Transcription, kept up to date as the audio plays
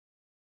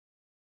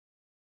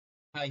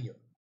Hi,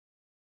 all.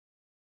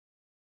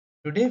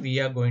 Today we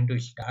are going to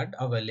start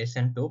our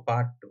lesson 2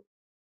 part 2.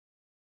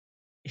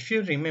 If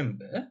you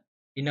remember,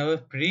 in our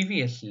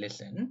previous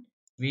lesson,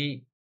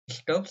 we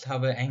stopped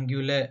our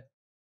Angular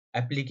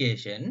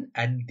application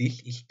at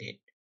this state.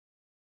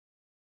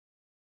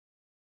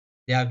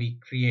 There we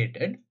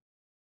created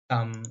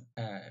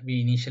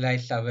we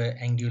initialized our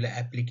Angular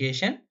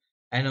application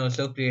and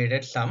also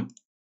created some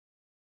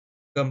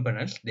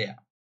components there.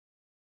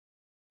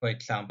 For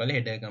example,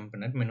 header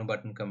component, menu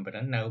button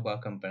component,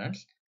 navbar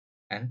components,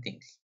 and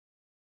things.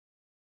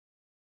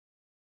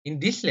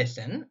 In this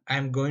lesson, I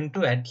am going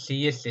to add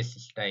CSS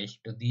styles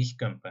to these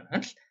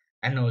components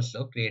and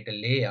also create a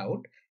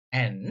layout,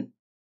 and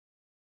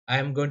I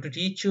am going to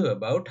teach you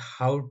about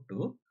how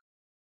to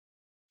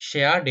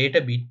share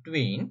data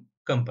between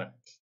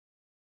components.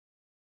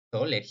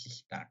 So let's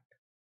start.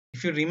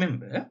 If you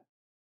remember,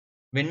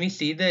 when we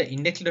see the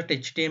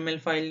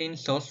index.html file in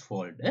source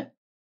folder,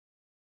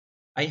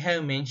 I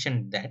have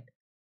mentioned that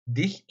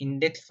this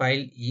index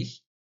file is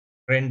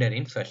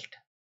rendering first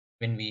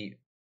when we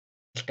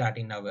start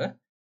in our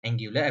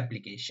Angular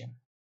application.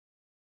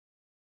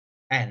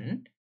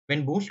 And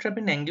when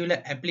bootstrapping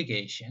Angular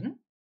application,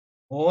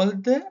 all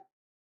the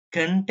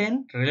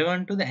content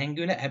relevant to the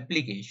Angular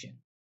application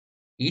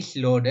is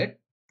loaded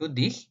to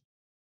this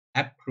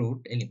app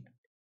root element.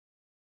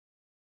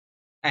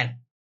 And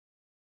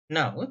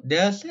now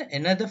there's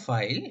another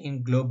file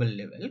in global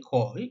level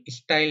called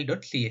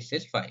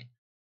style.css file.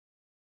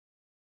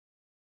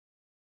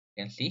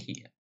 You can see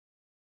here.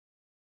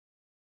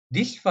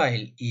 This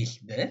file is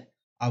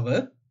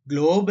our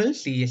global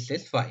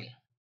CSS file.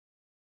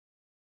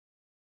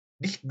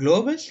 This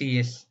global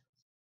CSS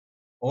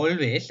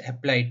always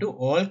apply to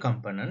all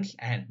components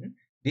and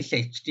this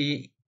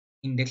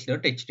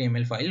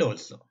index.html file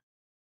also.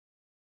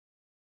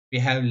 We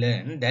have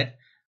learned that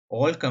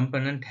all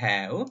components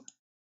have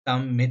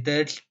some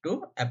methods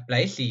to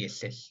apply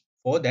CSS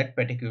for that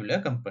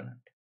particular component.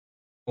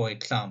 For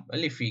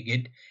example, if we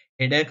get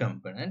header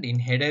component, in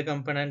header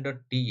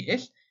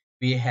component.ts,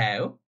 we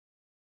have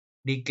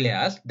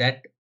declares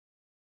that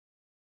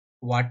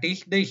what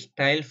is the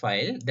style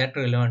file that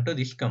relevant to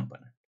this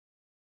component.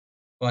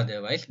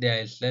 Otherwise,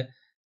 there is a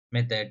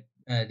method,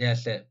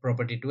 there's a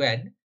property to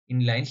add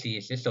inline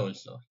CSS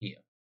also here.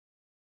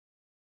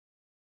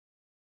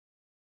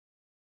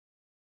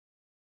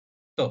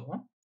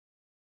 So,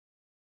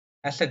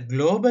 as a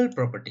global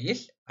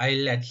properties,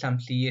 I'll add some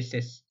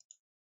CSS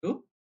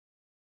to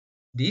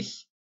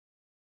this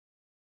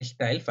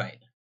style file.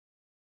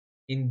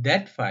 In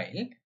that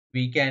file,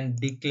 we can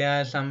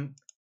declare some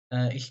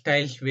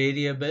styles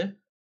variable,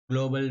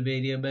 global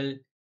variable.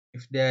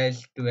 If there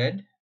is to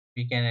add,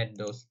 we can add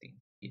those things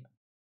here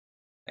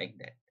like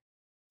that.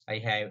 I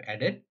have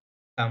added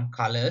some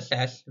colors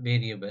as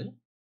variable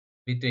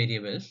with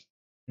variables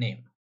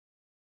name.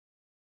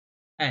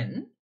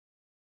 And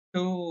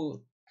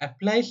to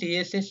apply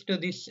CSS to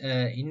this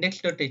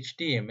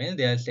index.html,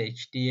 there's a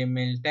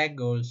HTML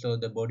tag, also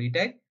the body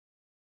tag.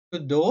 To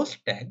those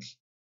tags,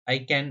 I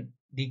can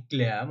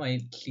declare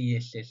my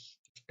CSS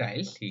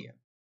styles here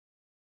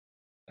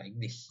like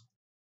this.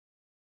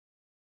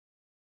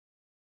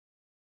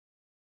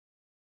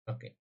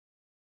 Okay,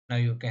 now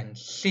you can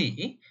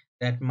see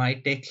that my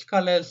text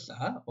colors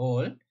are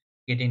all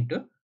get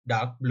into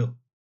dark blue.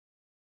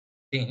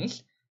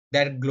 Since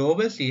that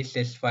global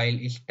CSS file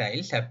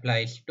styles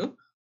applies to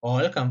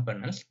all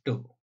components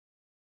too.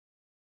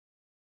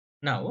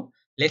 Now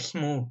let's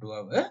move to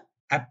our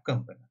app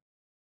component.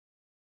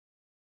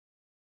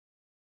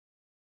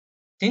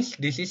 Since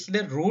this is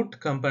the root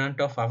component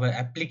of our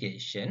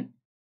application,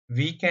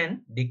 we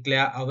can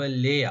declare our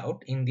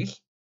layout in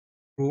this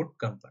root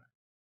component.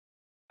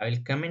 I will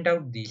comment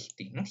out these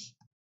things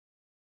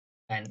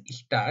and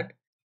start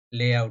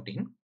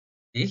layouting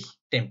this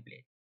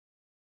template.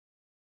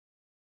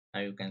 Now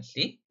you can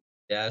see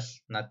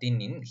there's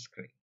nothing in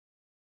screen.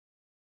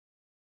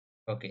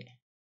 Okay.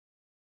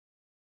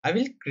 I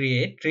will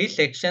create three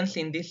sections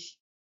in this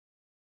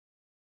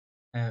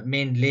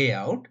main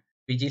layout,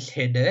 which is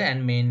header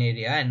and main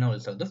area and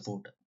also the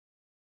footer.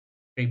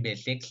 Three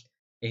basic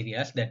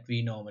areas that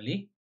we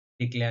normally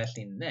declare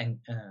in the,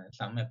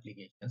 some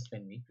applications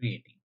when we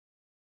creating.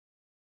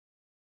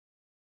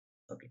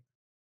 Okay.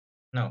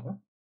 Now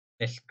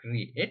let's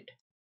create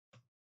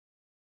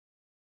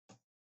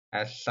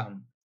as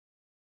some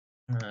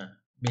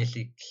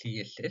basic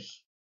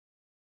CSS.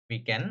 We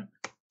can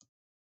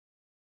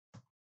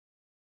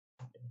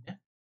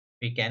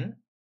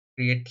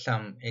create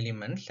some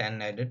elements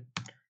and add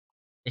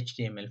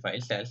HTML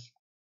files as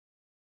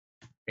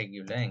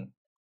regular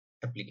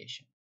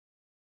application.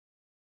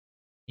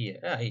 Here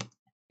I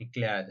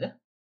declare the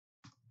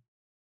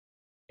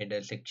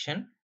header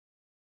section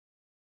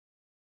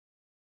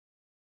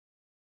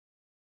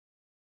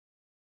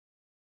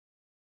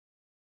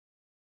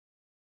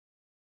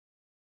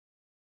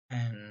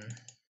and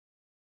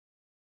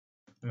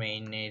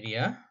main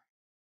area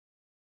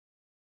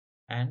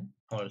and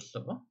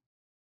also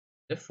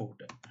the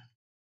footer.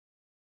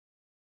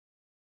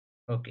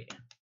 Okay.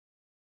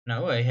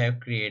 Now I have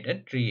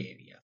created 3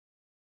 areas.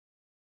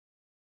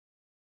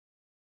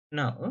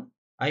 Now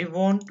I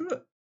want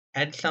to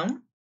add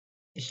some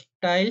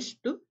styles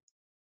to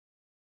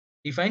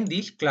define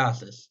these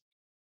classes,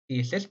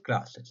 CSS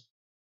classes.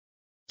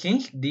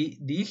 Since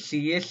these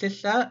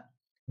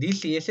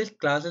CSS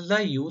classes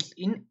are used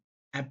in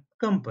app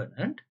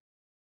component,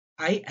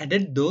 I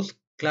added those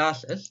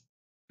classes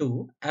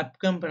to app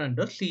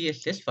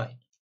component.css file.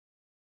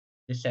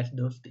 Just as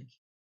those things.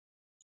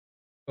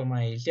 For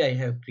my easy, I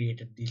have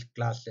created this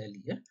class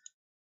earlier,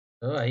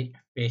 so I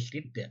paste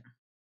it there.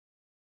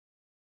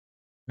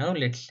 Now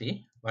let's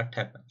see what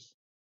happens.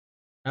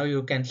 Now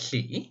you can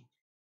see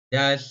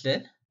there's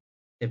a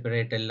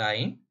separated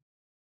line,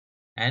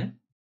 and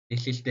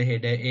this is the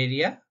header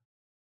area,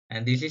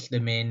 and this is the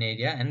main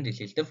area, and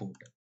this is the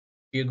footer.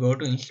 If you go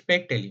to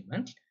inspect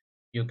elements,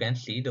 you can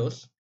see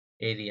those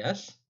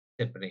areas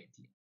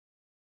separately.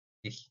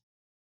 This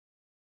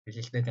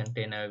is the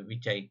container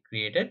which I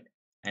created,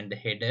 and the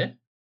header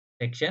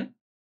section,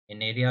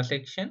 an area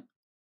section,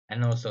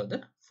 and also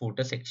the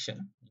footer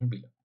section in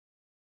below.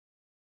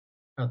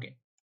 Okay.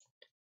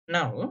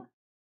 Now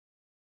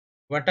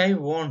what I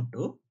want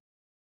to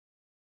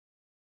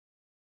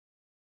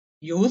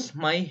use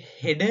my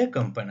header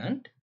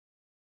component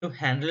to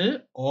handle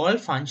all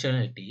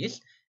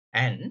functionalities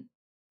and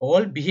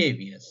all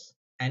behaviors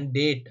and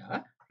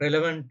data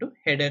relevant to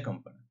header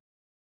component.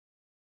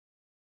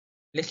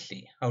 Let's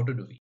see how to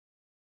do it.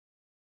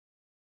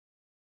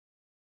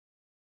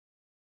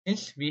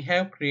 Since we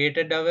have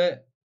created our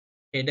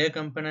header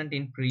component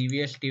in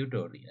previous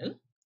tutorial,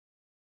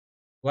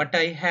 what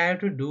I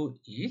have to do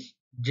is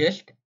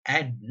just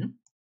add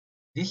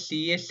this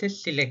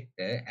CSS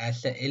selector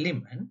as an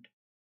element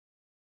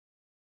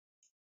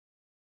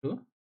to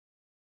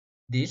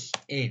this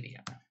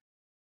area.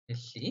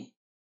 Let's see.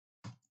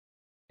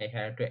 I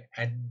have to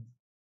add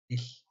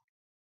this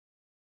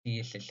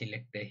CSS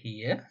selector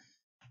here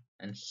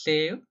and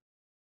save.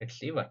 Let's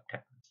see what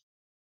happens.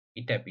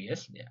 It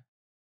appears there.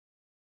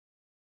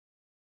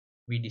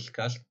 We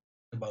discussed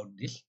about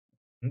this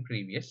in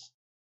previous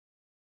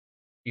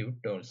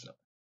tutorial also.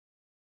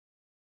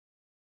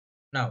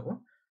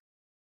 Now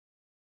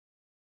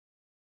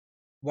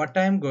what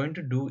I am going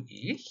to do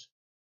is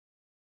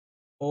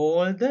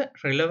all the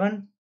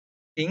relevant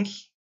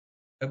things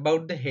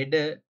about the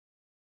header,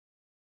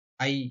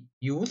 I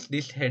use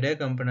this header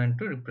component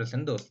to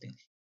represent those things.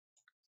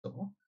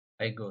 So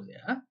I go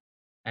there,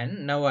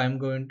 and now I am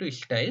going to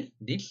style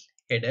this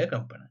header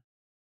component.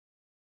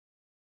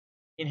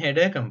 In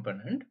header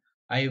component,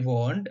 I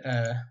want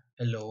a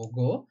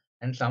logo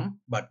and some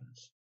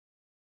buttons.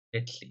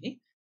 Let's see.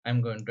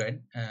 I'm going to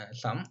add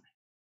some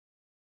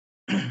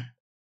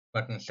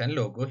buttons and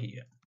logo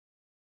here.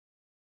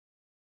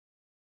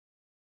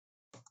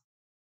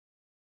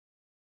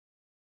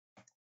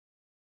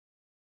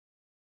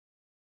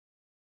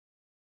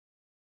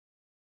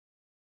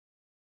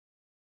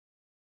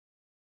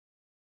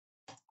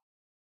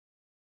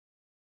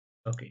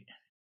 Okay.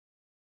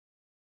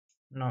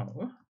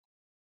 Now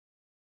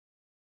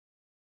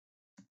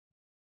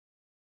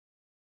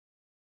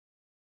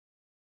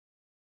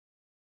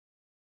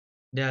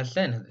there's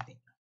another thing.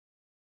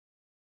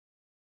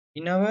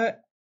 In our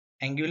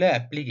Angular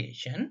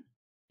application,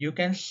 you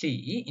can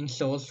see in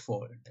source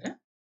folder,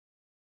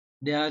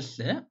 there's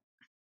a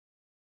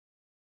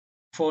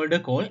folder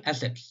called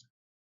assets.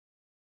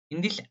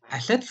 In this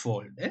assets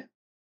folder,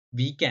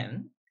 we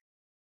can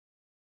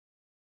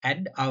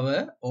add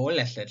our all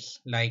assets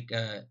like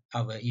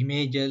our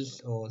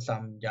images or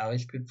some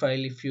JavaScript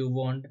file if you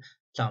want,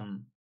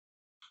 some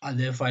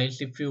other files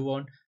if you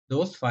want.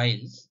 Those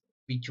files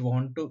which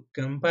want to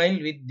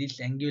compile with this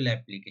Angular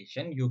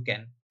application, you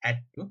can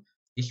add to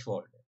this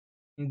folder.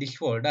 In this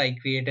folder, I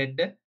created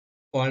the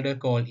folder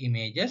called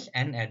images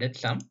and added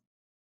some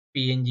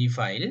PNG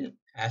file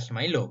as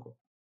my logo.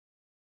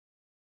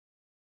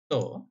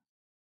 So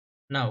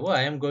now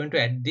I am going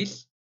to add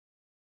this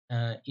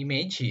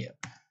image here.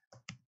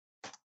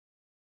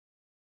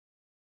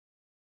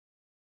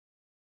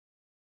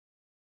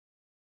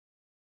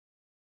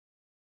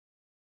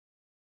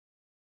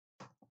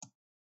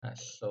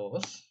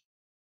 Source.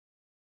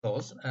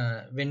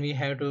 When we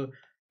have to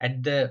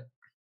add the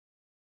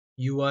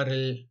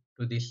URL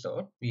to this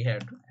source, we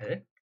have to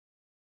add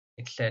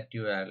exact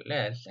URL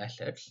as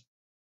assets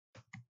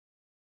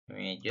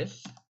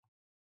images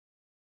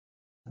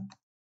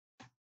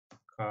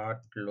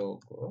cart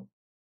logo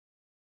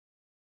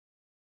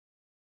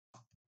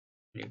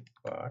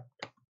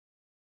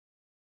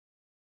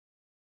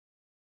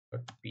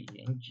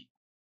flipkart.png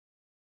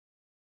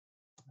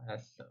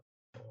as so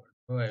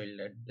I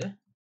will add the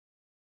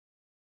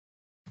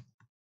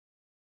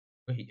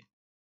here.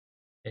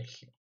 Let's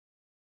see.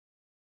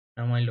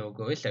 Now my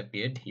logo is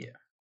appeared here.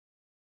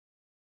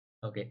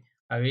 Okay,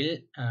 I will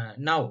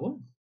now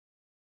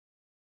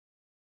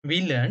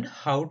we learned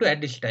how to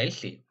add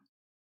styles here.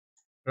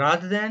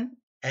 Rather than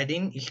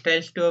adding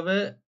styles to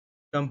our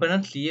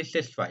component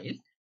CSS file,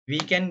 we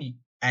can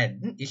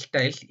add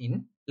styles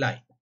in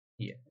line.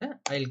 Here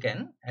I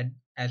can add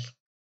as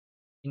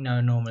in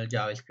our normal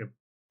JavaScript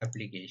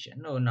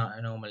application or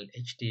normal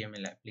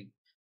HTML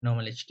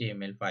normal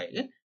HTML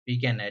file, we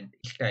can add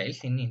styles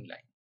in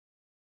inline.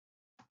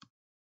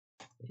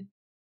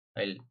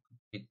 I'll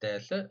put it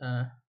as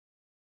a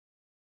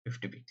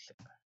 50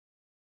 pixel.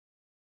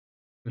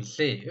 We'll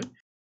save.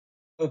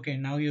 Okay,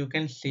 now you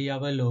can see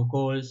our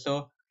logo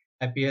also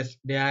appears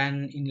there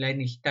and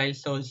inline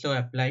styles also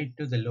applied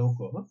to the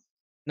logo.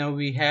 Now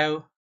we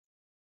have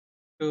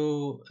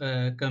to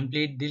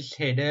complete this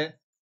header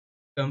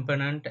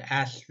component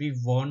as we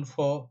want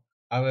for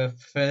our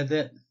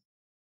further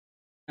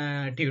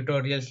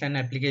tutorials and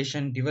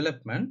application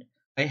development.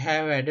 I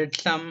have added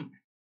some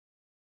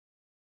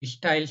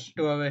styles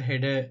to our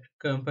header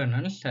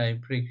components. I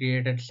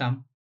pre-created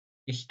some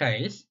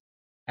styles,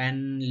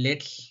 and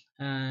let's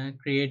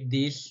create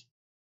these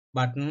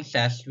buttons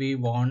as we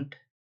want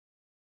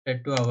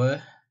to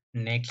our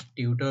next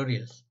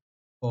tutorials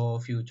for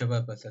future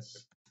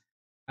purposes.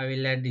 I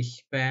will add this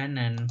span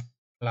and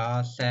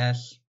class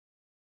as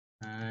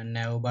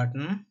nav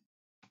button.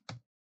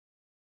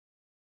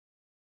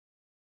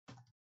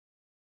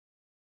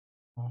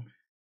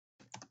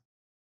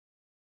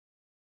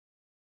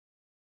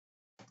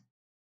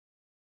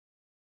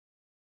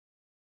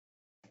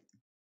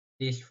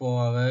 This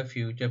for our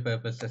future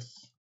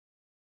purposes.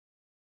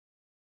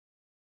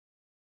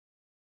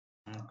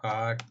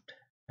 Cart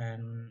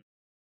and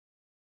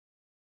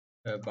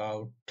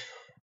about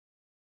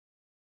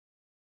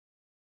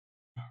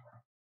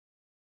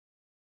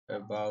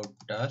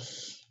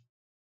us,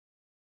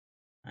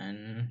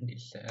 and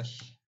this as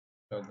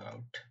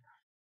logout.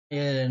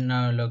 Here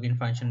now login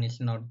function is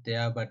not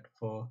there, but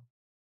for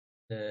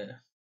the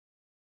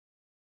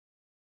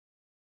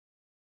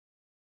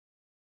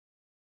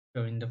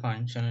showing the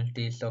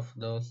functionalities of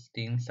those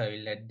things, I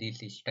will add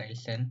these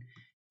styles and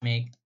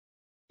make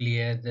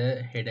clear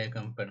the header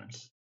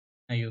components.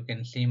 Now you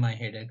can see my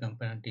header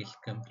component is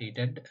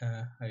completed.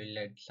 I will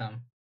add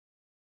some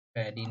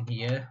padding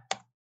here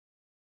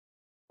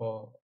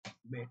for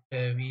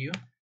better view.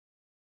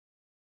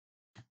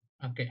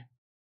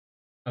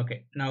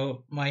 Okay,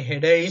 now my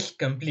header is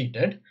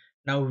completed.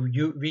 Now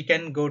we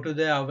can go to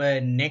the our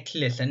next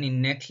lesson.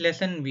 In next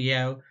lesson we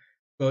are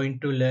going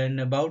to learn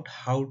about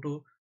how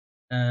to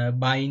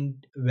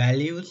bind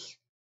values,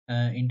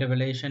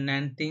 interpolation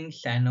and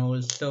things, and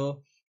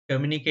also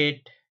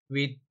communicate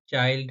with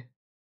child,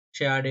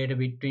 share data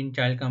between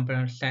child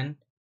components and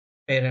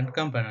parent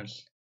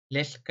components.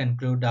 Let's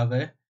conclude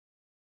our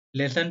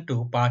lesson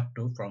 2 part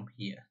 2 from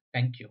here.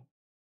 Thank you.